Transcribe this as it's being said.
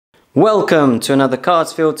Welcome to another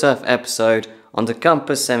Cards Field Turf episode on the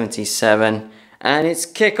Compass 77, and it's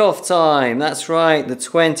kickoff time. That's right, the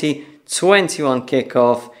 2021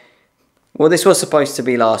 kickoff. Well, this was supposed to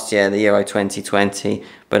be last year, the Euro 2020,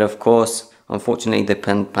 but of course, unfortunately, the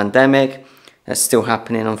pandemic that's still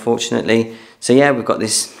happening, unfortunately. So yeah, we've got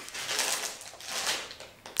this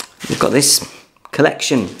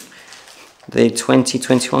collection, the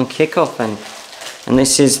 2021 kickoff, and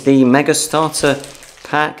this is the Mega Starter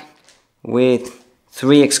pack with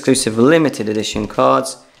 3 exclusive limited edition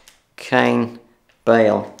cards: Kane,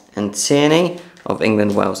 Bale and Tierney of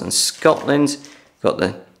England, Wales and Scotland.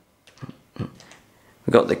 We've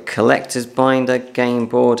got the collector's binder, game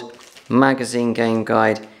board, magazine game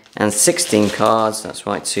guide and 16 cards. That's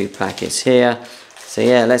right, 2 packets here. So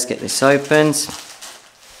yeah, let's get this opened.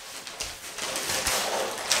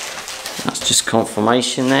 That's just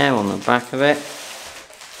confirmation there on the back of it.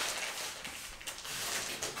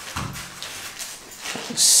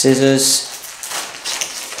 Scissors.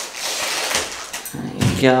 There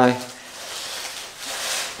you go.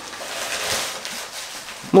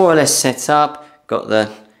 More or less set up. Got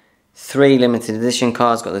the 3 limited edition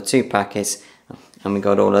cards, got the 2 packets, and we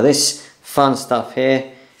got all of this fun stuff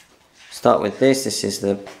here. Start with this. This is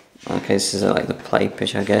the, okay, this is like the play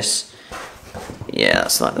pitch, I guess. Yeah,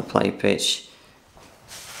 that's like the play pitch.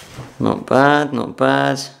 Not bad, not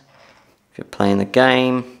bad. If you're playing the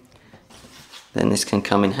game, then this can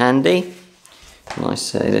come in handy.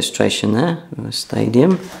 Nice illustration there of a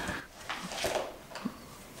stadium.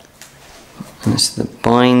 That's the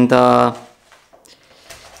binder.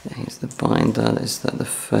 Here's the binder. There's the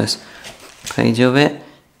first page of it.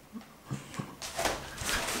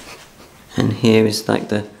 And here is like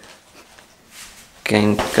the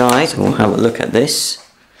game guide. We'll have a look at this.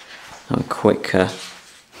 Have a quick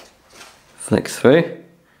flick through.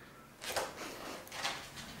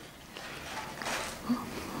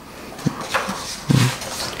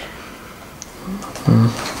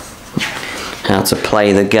 How to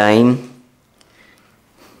play the game.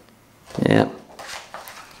 Yeah.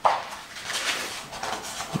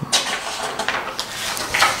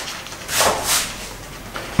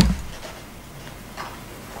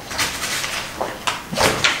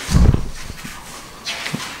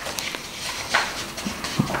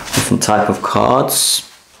 Different type of cards.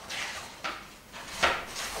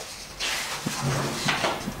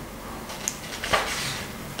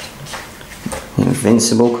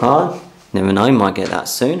 Invincible card. Never know, might get that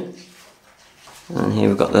soon. And here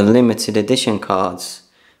we've got the limited edition cards.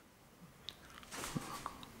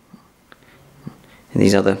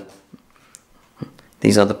 These are the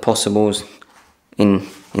possibles in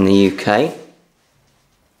the UK.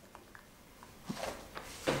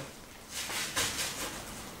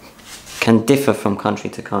 Can differ from country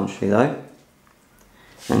to country though.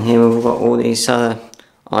 And here we've got all these other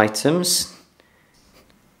items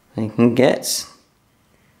you can get.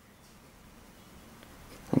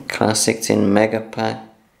 Classic tin mega pack,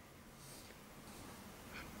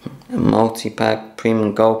 a multi-pack,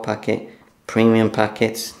 premium gold packet, premium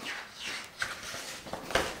packets.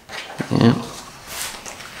 Yeah.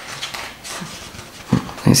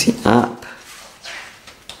 There's the app,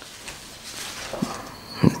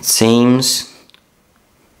 the teams,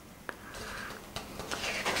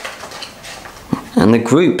 and the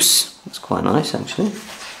groups. That's quite nice actually,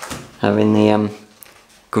 having the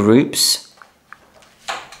groups.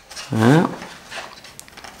 Yeah.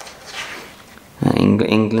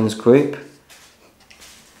 England's group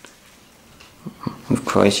with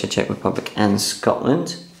Croatia, Czech Republic and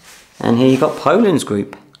Scotland. And here you got Poland's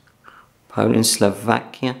group. Poland,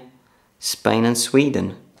 Slovakia, Spain and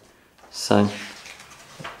Sweden. So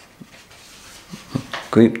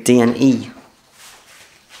group D and E.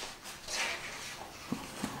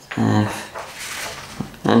 And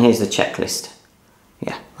here's the checklist.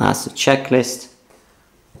 Yeah, that's the checklist.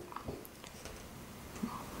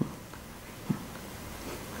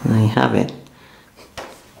 There you have it.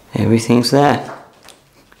 Everything's there.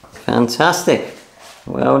 Fantastic.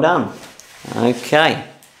 Well done. Okay.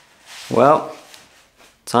 Well,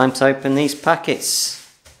 time to open these packets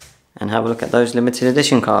and have a look at those limited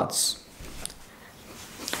edition cards.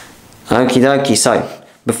 Okie dokie. So,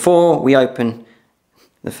 before we open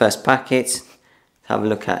the first packet, have a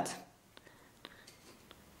look at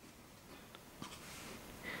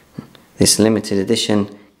this limited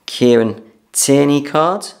edition Kieran Tierney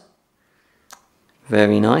card.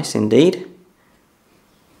 Very nice indeed.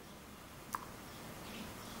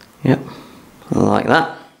 Yep, I like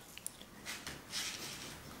that.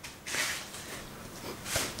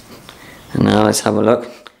 And now let's have a look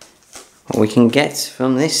what we can get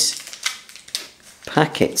from this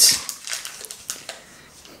packets.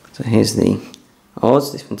 So here's the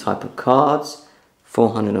odds, different type of cards,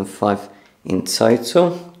 405 in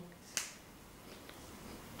total.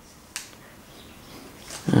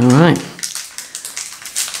 Alright,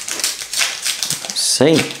 let's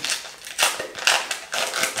see.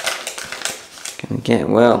 Can we get,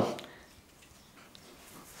 well,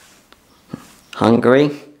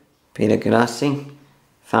 Hungary, Peter Grassi,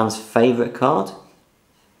 fans' favourite card.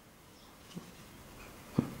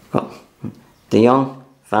 Got De Jong,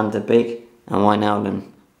 Van der Beek and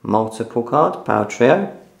Wijnaldum multiple card, power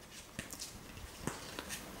trio.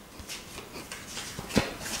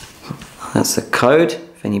 That's the code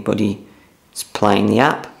if anybody is playing the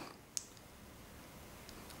app.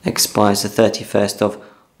 Expires the 31st of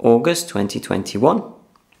August 2021.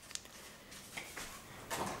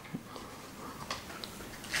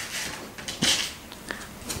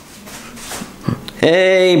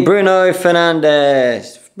 Hey, Bruno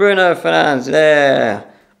Fernandes! Bruno Fernandes,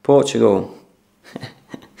 there! Portugal.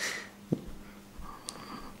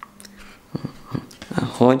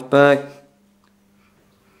 Hoidberg.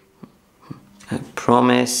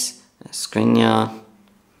 Promise. Skriniar.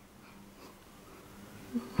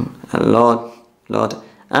 Lod.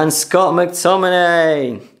 And Scott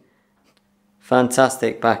McTominay!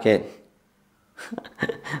 Fantastic packet.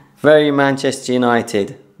 Very Manchester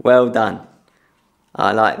United. Well done.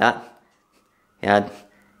 I like that. You had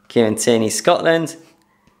Kieran Tierney, Scotland,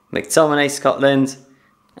 McTominay, Scotland,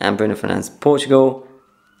 and Bruno Fernandes, Portugal.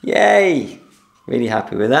 Yay! Really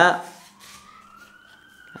happy with that.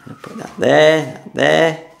 I'm going to put that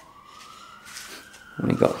there. And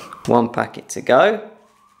we've got one packet to go.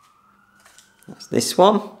 That's this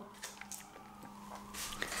one.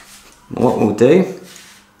 What we'll do,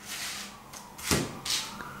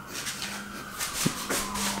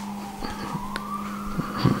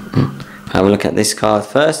 have a look at this card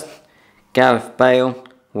first. Gareth Bale,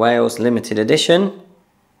 Wales limited edition.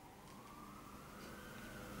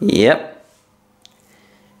 Yep.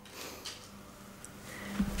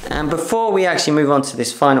 And before we actually move on to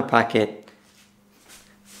this final packet,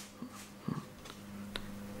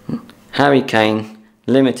 Harry Kane,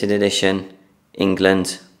 limited edition,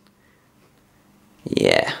 England.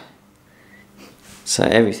 Yeah. So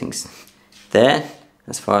everything's there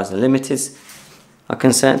as far as the limiteds are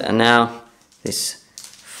concerned. And now this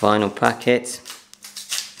final packet.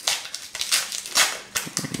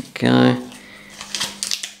 There we go.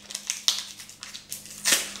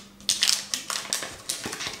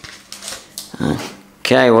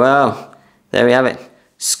 Okay, well, there we have it.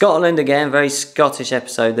 Scotland again, very Scottish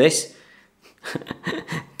episode this.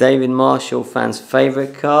 David Marshall, fans'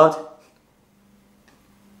 favourite card.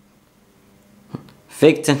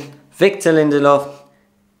 Victor Lindelof,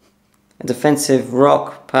 a defensive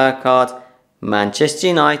rock power card. Manchester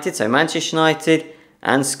United, so Manchester United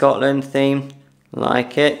and Scotland theme,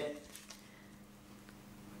 like it.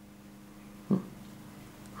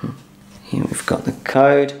 Here we've got the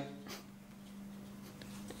code.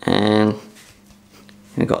 And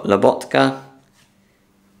we've got Lobotka,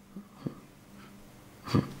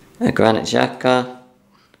 Granit Xhaka,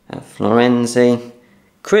 Florenzi,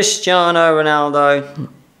 Cristiano Ronaldo.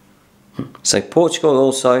 So Portugal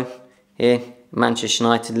also here, Manchester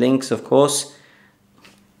United links of course.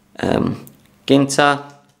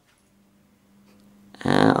 Ginter,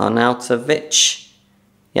 Arnautovic.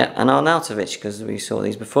 Yeah, and Arnautovic because we saw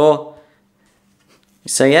these before.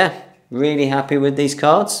 So yeah, really happy with these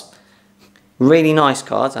cards. Really nice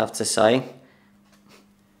cards, I have to say.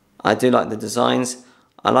 I do like the designs.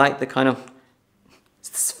 I like the kind of,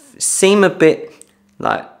 seem a bit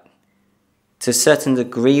like, to a certain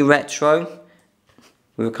degree, retro.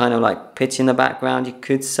 With a kind of like pitch in the background, you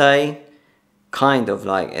could say. Kind of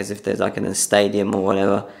like as if there's like in a stadium or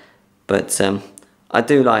whatever. But I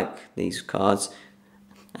do like these cards.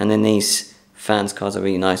 And then these fans cards are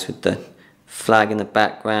really nice with the flag in the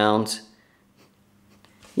background.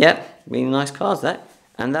 Yep, really nice cards that.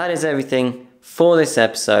 And that is everything for this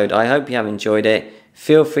episode. I hope you have enjoyed it.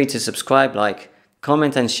 Feel free to subscribe, like,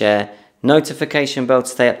 comment and share. Notification bell to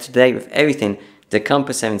stay up to date with everything the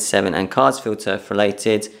Compass 77 and Cards Field Turf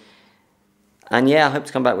related. And yeah, I hope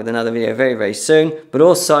to come back with another video very, very soon. But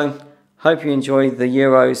also, hope you enjoyed the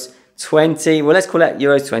Euros 20. Well, let's call it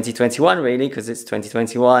Euros 2021 really, because it's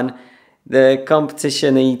 2021. The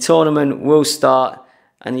competition, the tournament will start.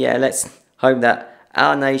 And yeah, let's hope that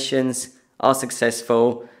our nations are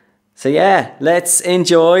successful. So yeah, let's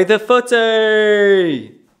enjoy the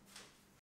footy!